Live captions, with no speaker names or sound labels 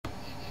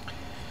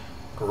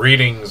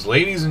Greetings,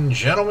 ladies and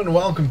gentlemen.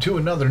 Welcome to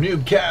another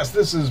NuubCast.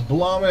 This is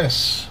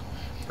Blomus,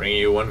 bringing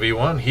you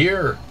 1v1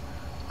 here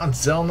on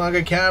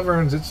Xel'Naga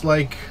Caverns. It's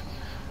like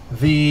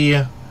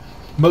the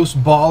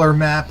most baller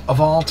map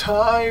of all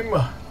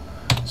time.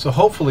 So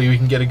hopefully we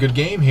can get a good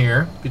game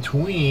here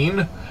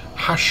between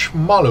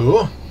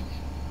Hashmalu,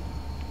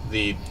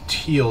 the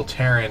Teal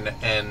Terran,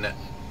 and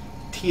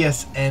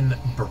TSN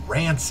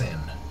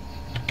Branson,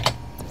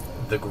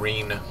 the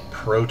green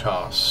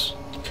Protoss.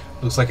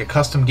 Looks like a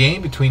custom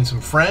game between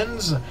some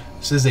friends.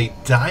 This is a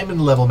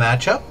diamond level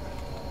matchup.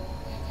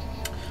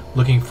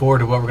 Looking forward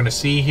to what we're going to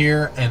see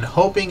here, and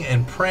hoping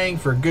and praying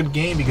for a good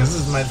game, because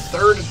this is my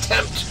third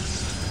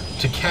attempt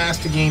to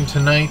cast a game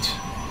tonight,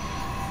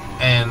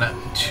 and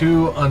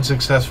 2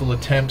 unsuccessful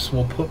attempts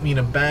will put me in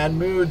a bad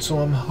mood. So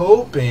I'm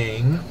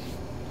hoping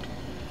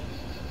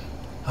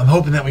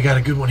that we got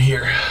a good one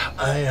here.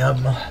 I am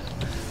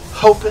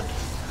hoping,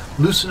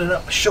 loosening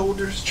up my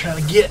shoulders,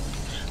 trying to get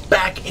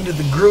back into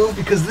the groove,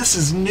 because this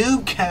is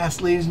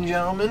NuubCast, ladies and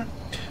gentlemen,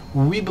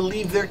 where we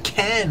believe there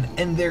can,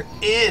 and there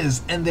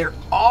is, and there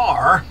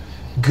are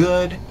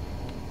good,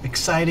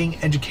 exciting,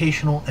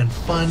 educational, and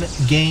fun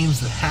games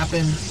that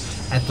happen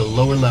at the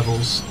lower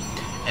levels.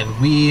 And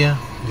it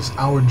is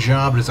our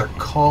job, it is our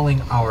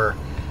calling, our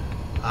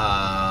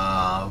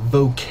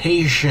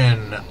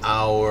vocation,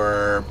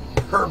 our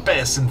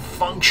purpose and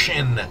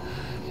function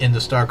in the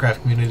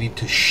StarCraft community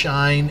to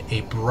shine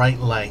a bright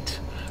light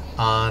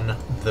on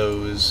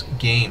those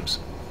games.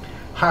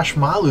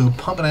 Hashmalu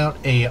pumping out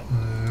a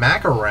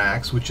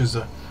Macarax, which is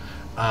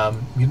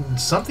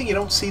something you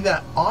don't see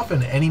that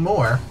often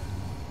anymore.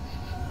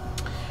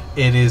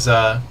 It is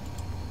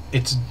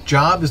its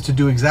job is to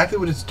do exactly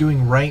what it's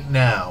doing right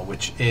now,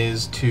 which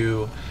is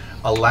to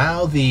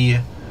allow the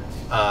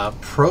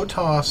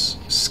Protoss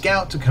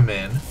scout to come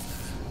in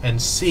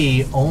and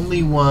see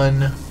only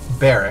one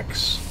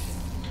barracks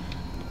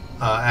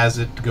as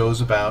it goes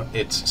about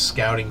its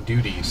scouting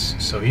duties.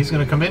 So he's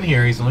going to come in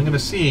here, he's only going to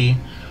see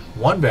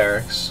one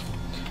barracks,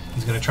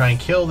 he's going to try and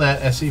kill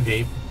that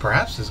SCV,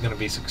 perhaps is going to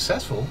be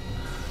successful.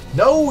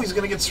 No, he's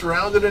going to get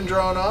surrounded and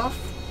drawn off,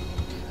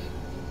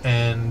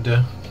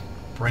 and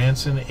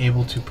Branson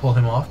able to pull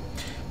him off.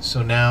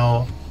 So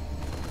now,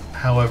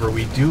 however,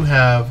 we do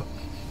have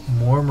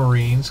more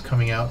Marines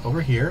coming out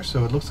over here,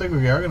 so it looks like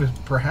we are going to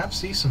perhaps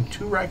see some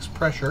 2 racks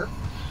pressure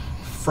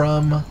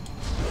from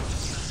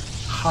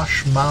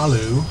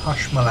Hashmalu.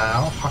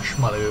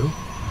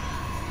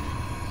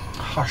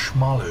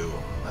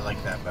 I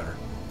like that better.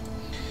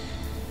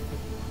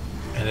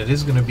 And it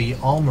is going to be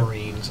all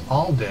Marines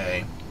all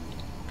day,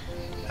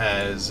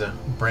 as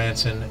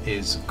Branson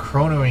is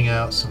chronoing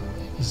out some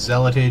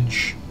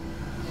zealotage,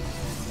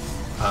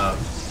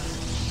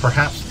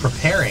 perhaps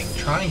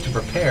trying to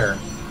prepare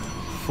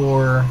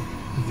for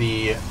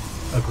the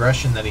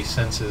aggression that he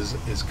senses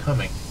is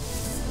coming.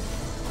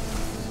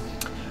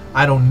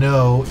 I don't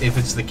know if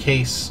it's the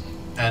case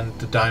at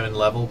the diamond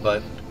level,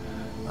 but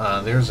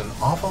there's an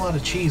awful lot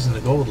of cheese in the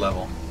gold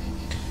level.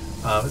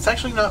 It's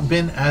actually not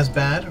been as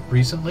bad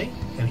recently,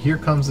 and here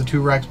comes the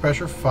 2 racks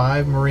pressure,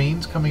 5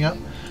 Marines coming up.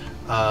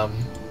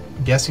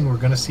 Guessing we're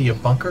going to see a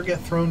bunker get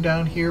thrown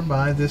down here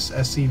by this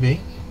SCV.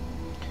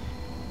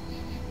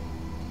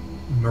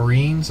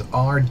 Marines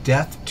are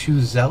death to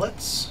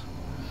zealots.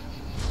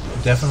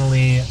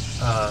 Definitely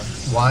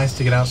wise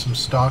to get out some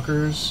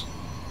stalkers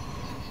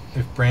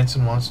if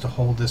Branson wants to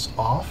hold this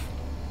off.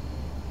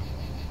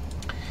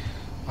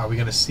 Are we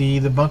going to see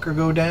the bunker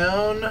go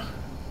down?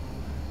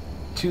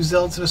 2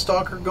 zealots and a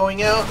stalker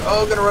going out.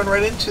 Oh, going to run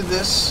right into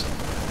this.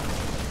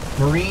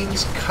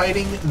 Marines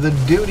kiting the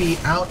duty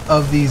out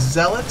of these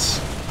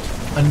zealots.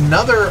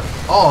 Another,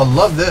 oh, I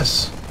love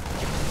this.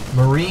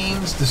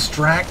 Marines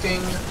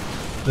distracting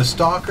the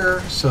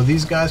stalker, so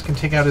these guys can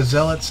take out his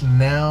zealots.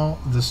 Now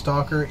the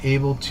stalker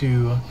able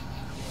to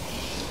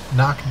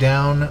knock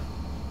down,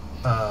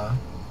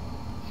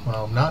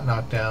 well, not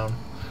knock down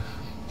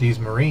these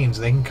Marines.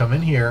 They can come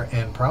in here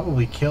and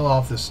probably kill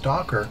off the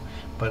stalker,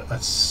 but a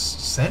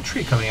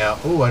sentry coming out.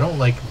 Oh, I don't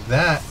like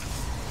that.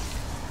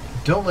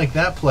 Don't like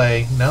that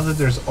play. Now that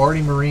there's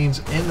already Marines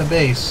in the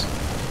base,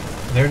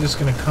 they're just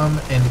going to come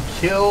and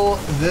kill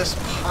this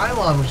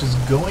pylon, which is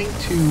going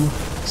to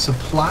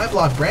supply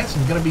block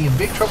Branson. Going to be in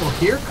big trouble.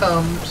 Here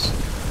comes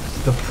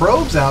the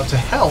probes out to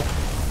help,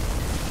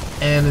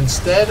 and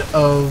instead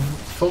of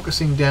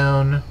focusing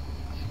down,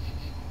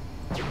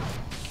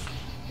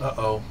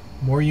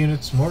 more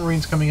units, more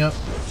Marines coming up.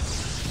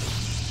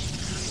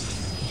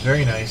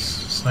 Very nice,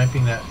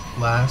 sniping that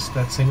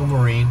single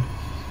Marine.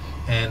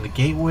 And the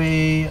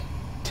gateway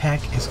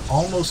tech is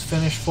almost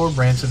finished for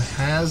Branson.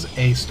 Has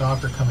a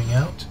stalker coming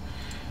out.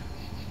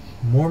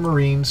 More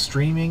Marines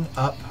streaming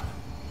up.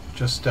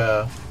 Just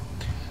a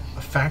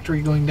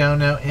factory going down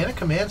now, and a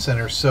command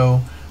center.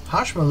 So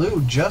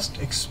Hashmalu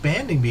just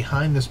expanding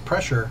behind this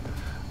pressure.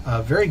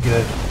 Very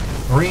good.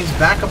 Marines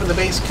back up in the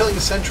base, killing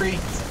the sentry.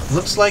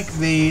 Looks like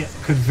they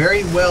could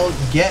very well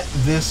get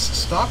this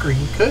stalker.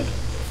 He could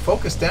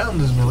focus down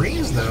those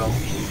Marines though.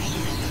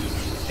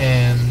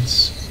 And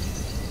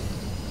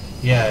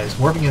Yeah, it's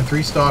warping in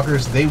 3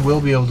 stalkers. They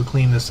will be able to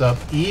clean this up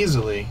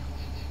easily.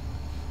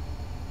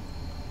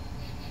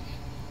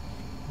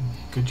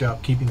 Good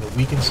job keeping the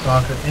weakened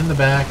stalker in the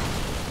back.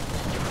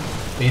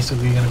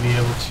 Basically going to be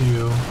able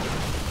to...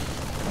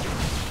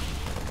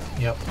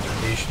 Yep,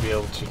 they should be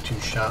able to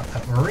two-shot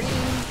that Marine.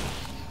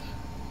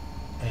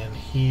 And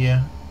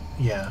here,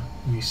 yeah,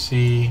 we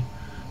see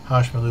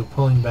Hashmalu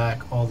pulling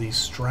back all these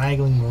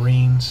straggling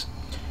Marines.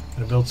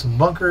 Going to build some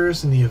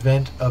bunkers in the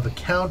event of a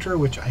counter,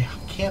 which I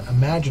can't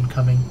imagine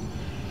coming.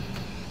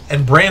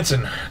 And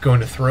Branson going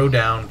to throw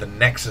down the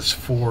Nexus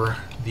for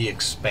the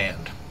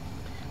expand.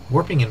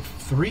 Warping in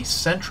 3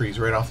 sentries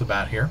right off the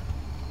bat here.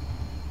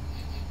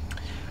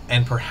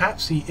 And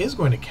perhaps he is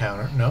going to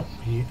counter. No,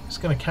 he is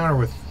going to counter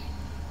with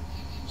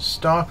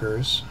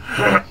stalkers.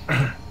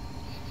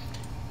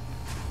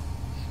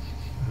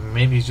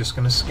 Maybe he's just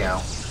going to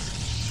scout.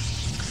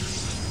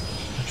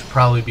 Which would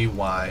probably be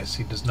wise.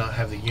 He does not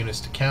have the units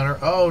to counter.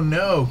 Oh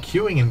no!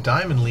 Queuing in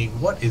Diamond League.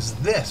 What is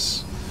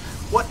this?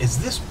 What is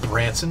this,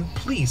 Branson?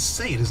 Please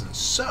say it isn't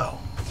so.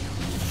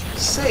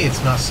 Say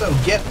it's not so.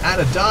 Get out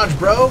of Dodge,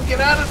 bro. Get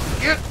out of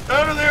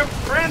there,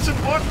 Branson.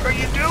 What are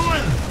you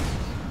doing?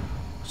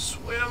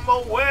 Swim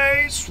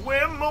away.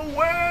 Swim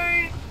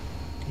away.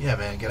 Yeah,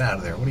 man. Get out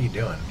of there. What are you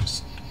doing?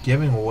 Just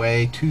giving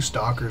away 2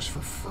 stalkers for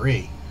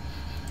free.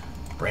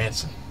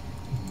 Branson.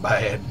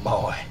 Bad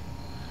boy.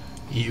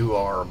 You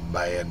are a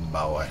bad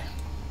boy.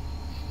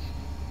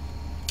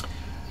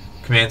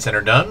 Command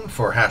center done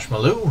for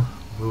Hashmalu.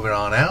 Moving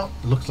on out.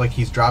 Looks like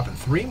he's dropping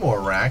 3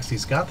 more racks.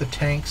 He's got the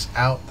tanks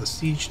out. The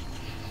siege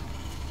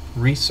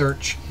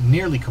research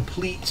nearly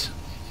complete.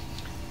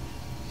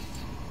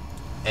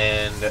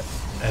 And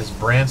as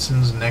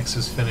Branson's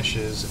Nexus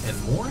finishes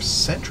and more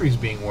sentries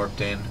being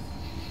warped in,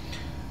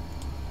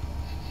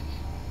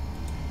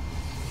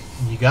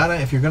 you gotta,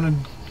 if you're gonna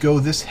go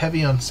this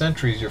heavy on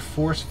sentries, your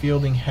force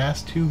fielding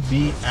has to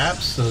be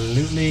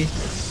absolutely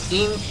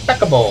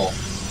impeccable.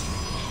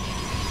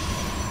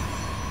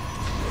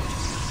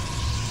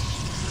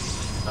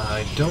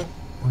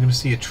 We're going to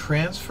see a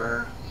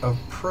transfer of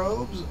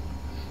probes.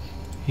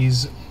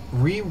 He's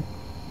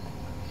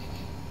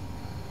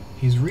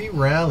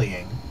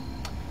re-rallying.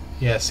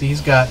 Yeah, see,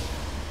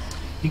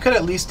 he could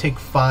at least take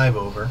 5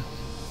 over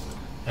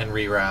and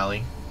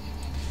re-rally.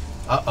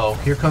 Uh-oh,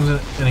 here comes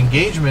an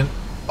engagement.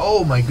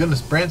 Oh my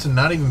goodness, Branson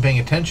not even paying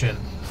attention.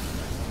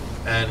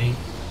 And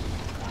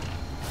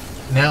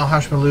now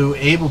Hashmalu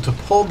able to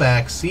pull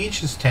back, siege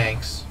his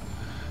tanks,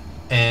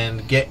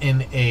 and get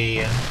in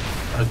a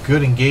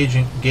good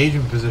engagement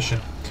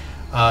position.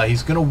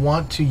 He's going to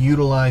want to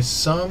utilize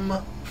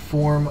some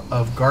form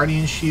of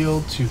Guardian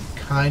Shield to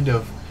kind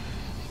of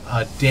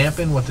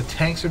dampen what the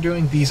tanks are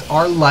doing. These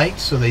are light,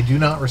 so they do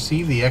not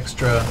receive the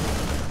extra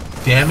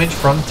damage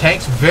from the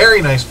tanks.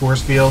 Very nice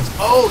force fields.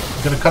 Oh,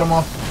 going to cut them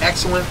off.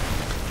 Excellent.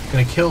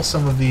 Going to kill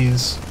some of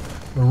these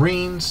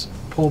Marines.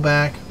 Pull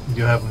back. We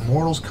do have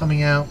Immortals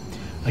coming out.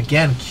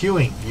 Again,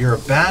 queuing. You're a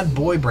bad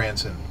boy,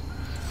 Branson.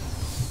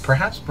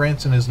 Perhaps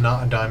Branson is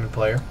not a diamond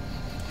player.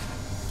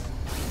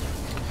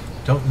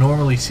 Don't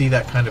normally see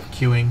that kind of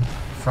queuing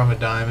from a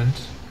diamond.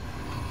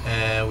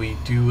 And we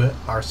do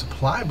our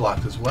supply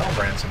blocked as well,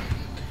 Branson.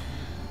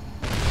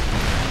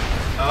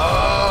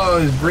 Oh,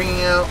 he's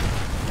bringing out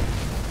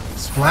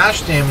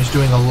splash damage,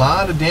 doing a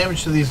lot of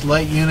damage to these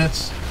light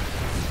units.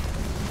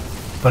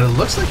 But it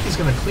looks like he's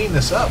going to clean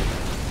this up.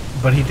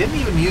 But he didn't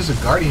even use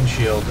a Guardian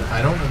Shield.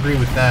 I don't agree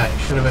with that. He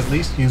should have at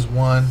least used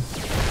one.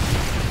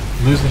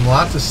 Losing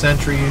lots of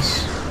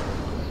sentries.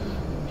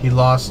 He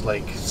lost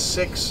like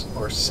 6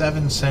 or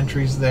 7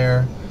 sentries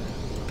there.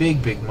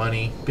 Big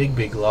money.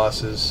 Big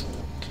losses.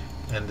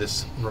 And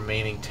this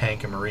remaining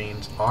tank and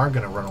Marines are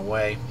going to run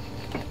away.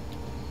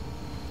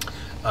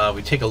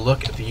 We take a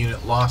look at the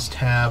unit loss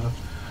tab.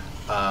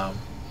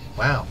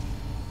 Wow.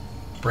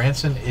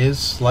 Branson is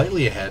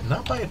slightly ahead,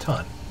 not by a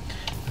ton.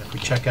 And if we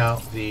check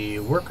out the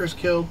workers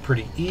killed,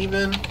 pretty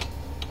even.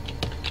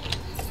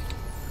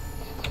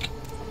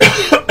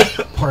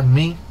 Pardon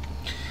me.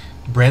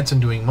 Branson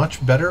doing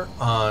much better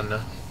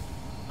on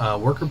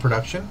worker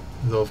production,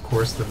 though of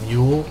course the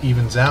mule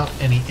evens out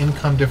any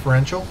income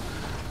differential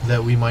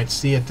that we might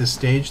see at this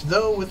stage,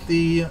 though with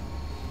the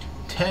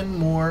 10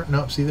 more,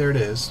 nope, see there it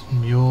is,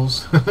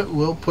 mules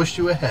will push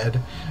you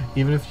ahead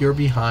even if you're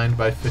behind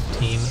by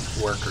 15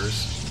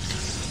 workers.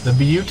 The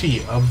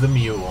beauty of the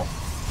mule.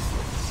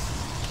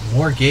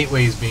 More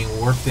gateways being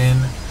warped in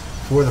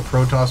for the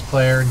Protoss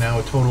player, now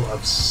a total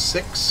of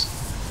 6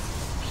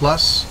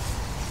 plus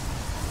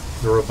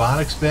the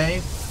robotics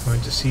bay.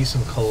 Going to see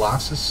some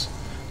Colossus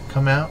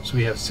come out, so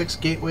we have 6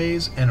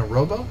 gateways and a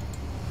robo.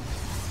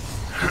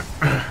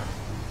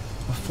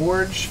 A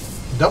forge,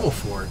 double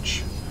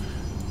forge.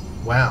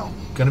 Wow,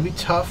 gonna be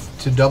tough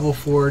to double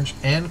forge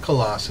and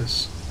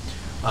Colossus.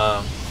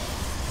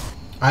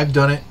 I've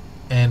done it,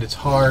 and it's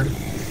hard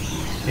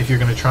if you're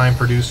gonna try and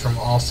produce from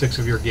all 6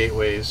 of your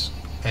gateways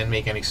and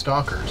make any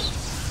stalkers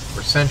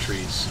or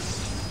sentries.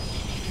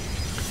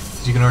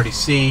 As you can already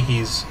see,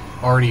 he's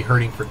already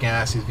hurting for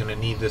gas. He's gonna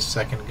need this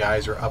second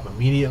geyser up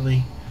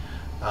immediately.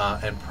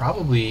 and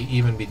probably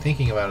even be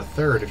thinking about a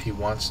third if he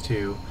wants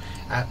to.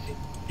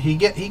 He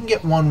can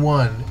get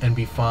 1-1 and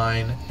be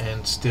fine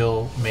and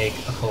still make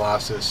a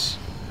Colossus.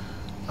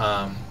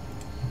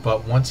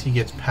 But once he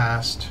gets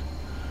past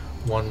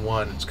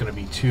 1-1, it's going to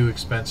be too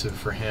expensive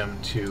for him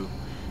to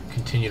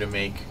continue to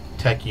make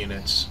tech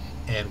units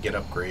and get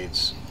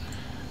upgrades.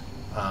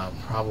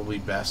 Probably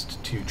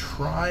best to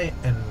try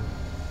and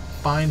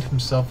find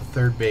himself a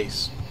third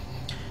base,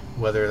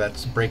 whether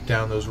that's break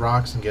down those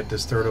rocks and get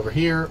this third over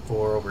here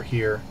or over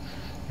here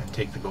and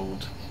take the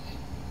gold.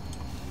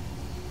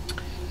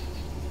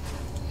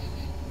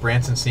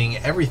 Branson seeing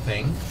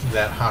everything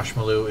that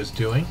Hashmalu is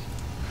doing.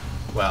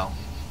 Well,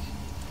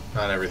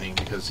 not everything,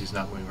 because he's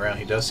not moving around.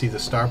 He does see the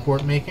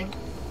starport making.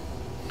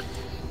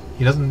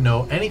 He doesn't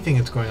know anything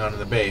that's going on in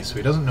the base, so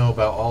he doesn't know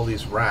about all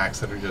these racks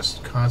that are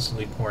just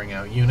constantly pouring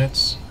out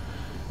units.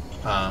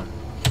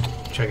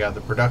 Check out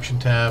the production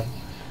tab.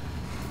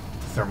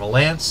 Thermal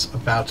Lance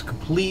about to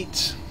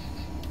complete.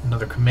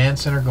 Another command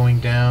center going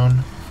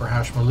down for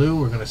Hashmalu.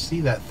 We're going to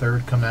see that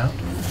third come out.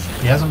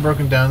 He hasn't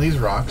broken down these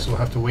rocks, so we'll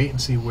have to wait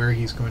and see where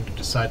he's going to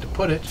decide to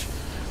put it.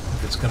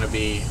 If it's going to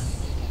be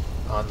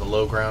on the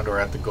low ground or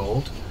at the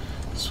gold.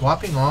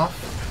 Swapping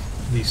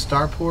off the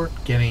starport,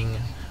 getting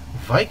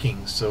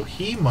Vikings, so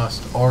he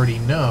must already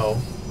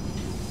know.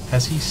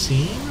 Has he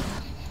seen?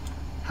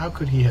 How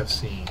could he have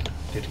seen?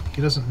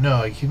 He doesn't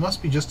know. He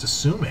must be just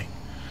assuming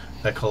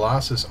that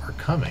Colossus are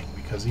coming,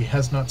 because he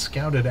has not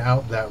scouted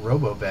out that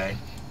Robo Bay.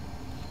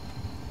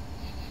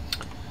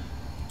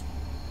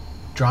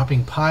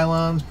 Dropping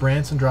pylons,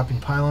 Branson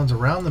dropping pylons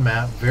around the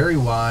map, very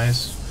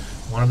wise.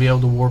 Want to be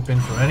able to warp in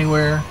from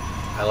anywhere.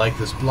 I like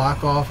this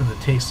block off in the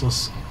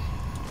tasteless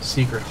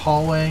secret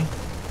hallway.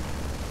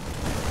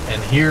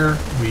 And here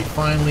we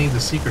finally, the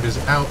secret is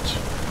out.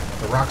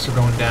 The rocks are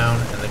going down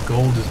and the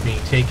gold is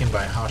being taken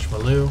by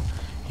Hashmalu.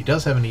 He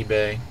does have an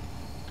eBay.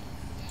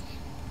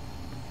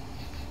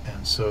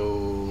 And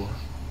so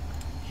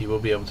he will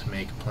be able to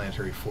make a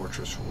planetary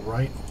fortress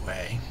right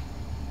away.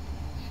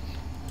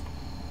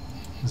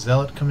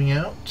 Zealot coming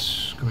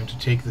out, going to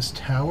take this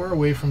tower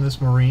away from this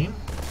marine.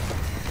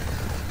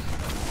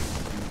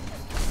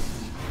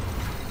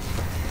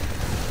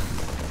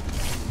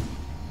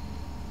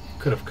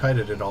 Could have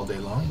kited it all day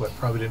long, but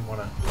probably didn't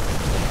want to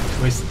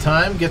waste the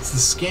time. Gets the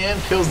scan,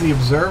 kills the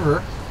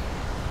observer.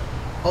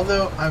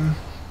 Although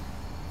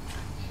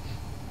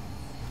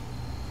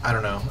I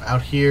don't know,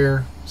 out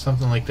here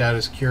something like that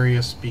is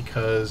curious,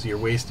 because you're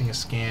wasting a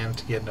scan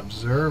to get an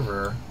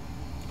observer.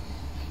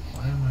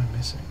 Why am I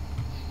missing?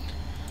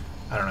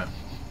 I don't know.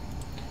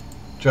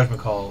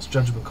 Judgment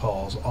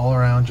calls, all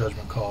around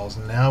judgment calls.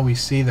 And now we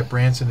see that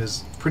Branson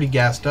is pretty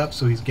gassed up,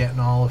 so he's getting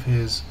all of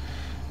his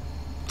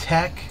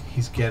tech.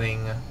 He's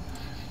getting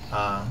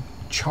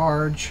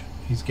charge.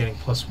 He's getting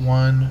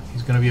 +1.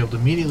 He's going to be able to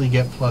immediately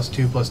get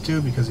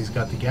 +2 because he's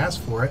got the gas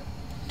for it.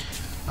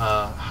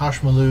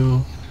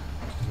 Hashmalu,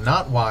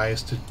 not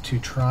wise to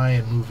try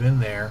and move in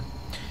there.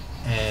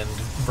 And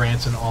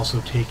Branson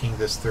also taking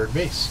this third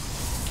base.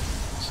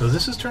 So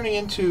this is turning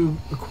into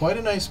quite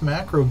a nice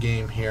macro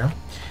game here.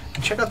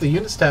 Check out the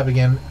units tab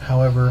again,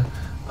 however.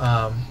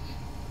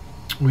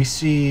 We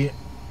see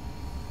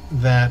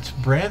that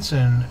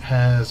Branson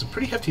has a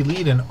pretty hefty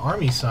lead in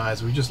army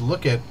size. We just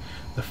look at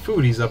the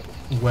food, he's up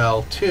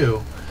well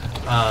too.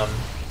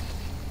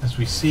 As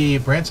we see,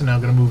 Branson now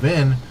going to move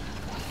in.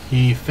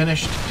 He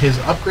finished his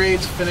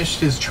upgrades,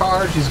 finished his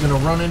charge. He's going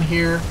to run in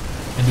here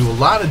and do a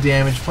lot of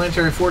damage.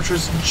 Planetary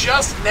Fortress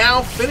just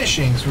now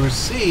finishing. So we'll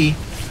see.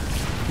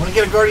 Want to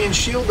get a Guardian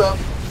Shield up.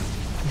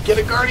 Get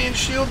a Guardian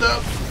Shield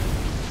up.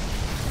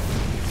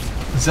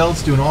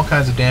 Zealot's doing all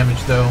kinds of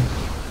damage though.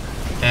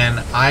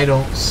 And I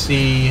don't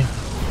see...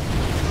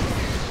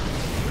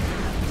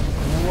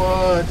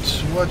 What?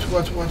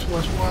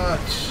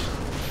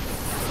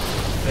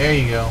 There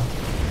you go.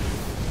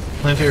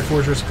 Planetary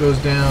Fortress goes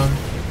down.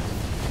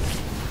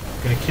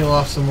 Gonna kill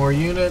off some more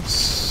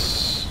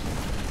units.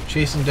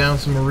 Chasing down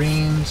some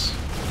Marines.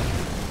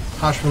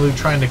 Hashmalu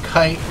trying to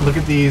kite. Look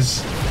at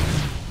these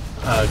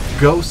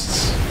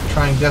ghosts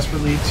trying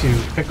desperately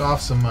to pick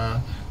off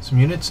some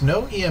units.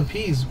 No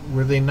EMPs.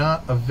 Were they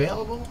not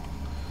available?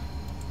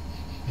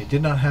 They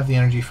did not have the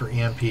energy for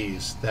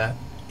EMPs. That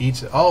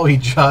eats it. Oh, he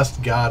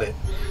just got it.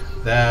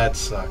 That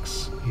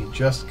sucks. He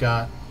just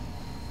got...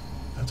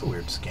 That's a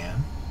weird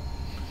scan.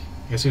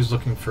 I guess he was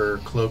looking for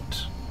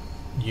cloaked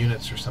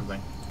units or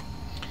something.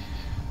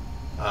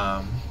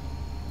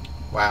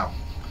 Wow.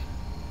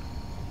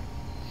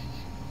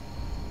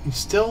 He's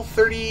still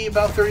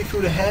about 30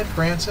 foot ahead,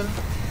 Branson.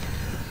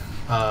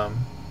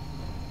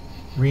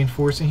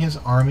 Reinforcing his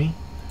army.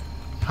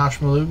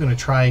 Hashmalu going to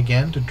try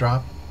again to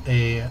drop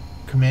a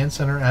command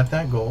center at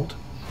that gold.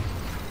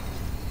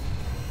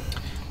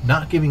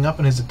 Not giving up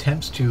on his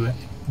attempts to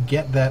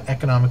get that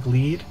economic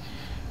lead.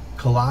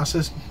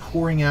 Colossus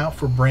pouring out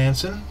for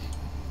Branson.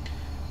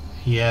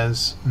 He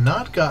has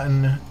not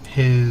gotten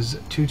his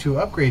 2-2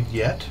 upgrade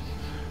yet,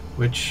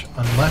 which,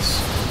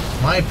 unless,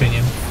 in my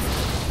opinion,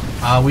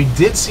 we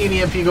did see an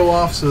EMP go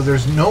off, so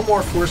there's no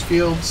more force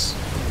fields.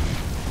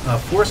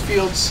 Force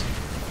fields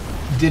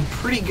did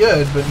pretty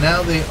good, but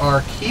now they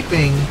are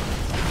keeping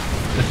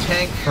the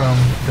tank from...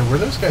 Were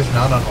those guys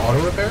not on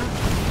auto repair?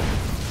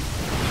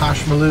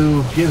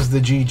 Hashmalu gives the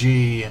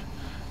GG,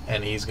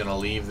 and he's going to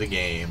leave the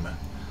game.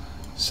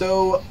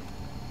 So,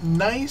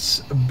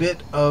 nice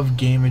bit of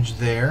gameage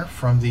there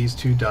from these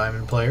two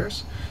Diamond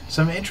players.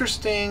 Some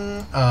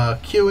interesting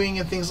queuing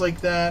and things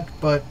like that,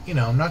 but, you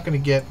know, I'm not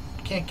going to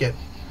can't get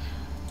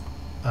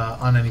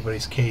on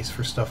anybody's case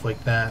for stuff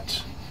like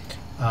that.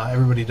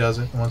 Everybody does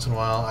it once in a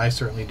while. I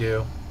certainly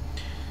do.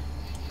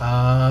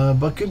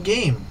 But good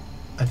game.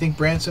 I think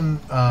Branson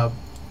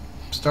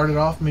started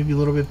off maybe a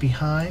little bit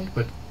behind,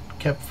 but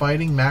kept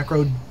fighting,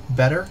 macroed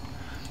better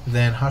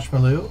than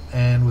Hashmalu,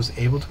 and was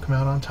able to come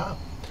out on top.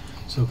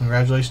 So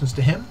congratulations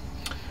to him.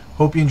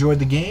 Hope you enjoyed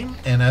the game,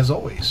 and as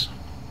always,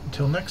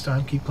 until next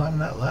time, keep climbing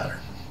that ladder.